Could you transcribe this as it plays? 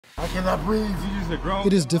I cannot breathe.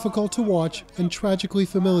 It is difficult to watch and tragically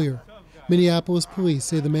familiar. Minneapolis police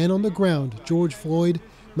say the man on the ground, George Floyd,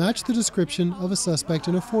 matched the description of a suspect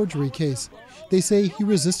in a forgery case. They say he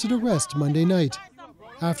resisted arrest Monday night.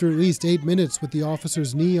 After at least 8 minutes with the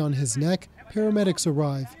officer's knee on his neck, paramedics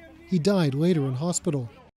arrive. He died later in hospital.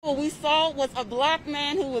 What we saw was a black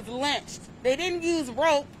man who was lynched. They didn't use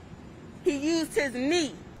rope, he used his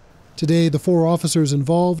knee. Today, the 4 officers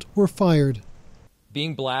involved were fired.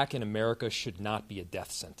 Being black in America should not be a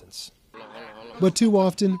death sentence. But too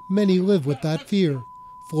often, many live with that fear.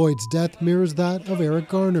 Floyd's death mirrors that of Eric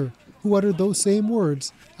Garner, who uttered those same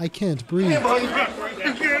words, "I can't breathe."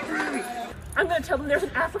 I'm going to tell them there's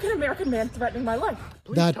an African-American man threatening my life.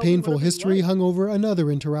 That painful history hung over another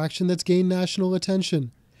interaction that's gained national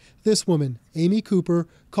attention. This woman, Amy Cooper,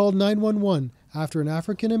 called 911 after an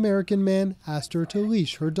African-American man asked her to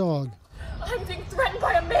leash her dog. I'm being threatened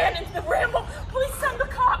by a man into the ramble. Please send the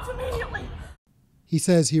cops immediately. He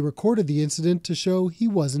says he recorded the incident to show he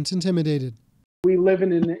wasn't intimidated. We live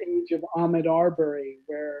in an age of Ahmaud Arbery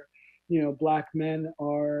where, black men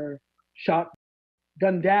are shot,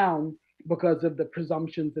 gunned down because of the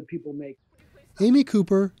presumptions that people make. Amy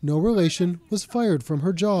Cooper, no relation, was fired from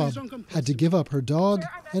her job, had to give up her dog,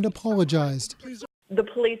 and apologized. The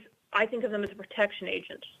police, I think of them as a protection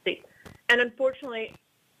agency. And unfortunately,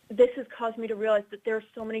 this has caused me to realize that there are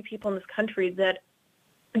so many people in this country that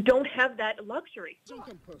don't have that luxury.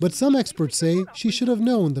 But some experts say she should have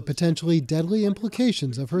known the potentially deadly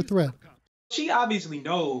implications of her threat. She obviously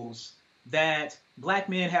knows that black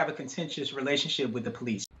men have a contentious relationship with the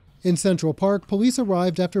police. In Central Park, police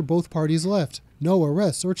arrived after both parties left. No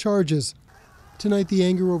arrests or charges. Tonight, the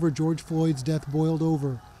anger over George Floyd's death boiled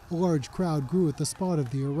over. A large crowd grew at the spot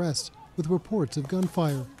of the arrest, with reports of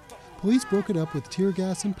gunfire. Police broke it up with tear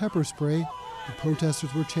gas and pepper spray. The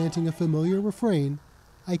protesters were chanting a familiar refrain,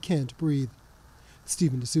 "I can't breathe."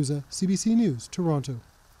 Stephen D'Souza, CBC News, Toronto.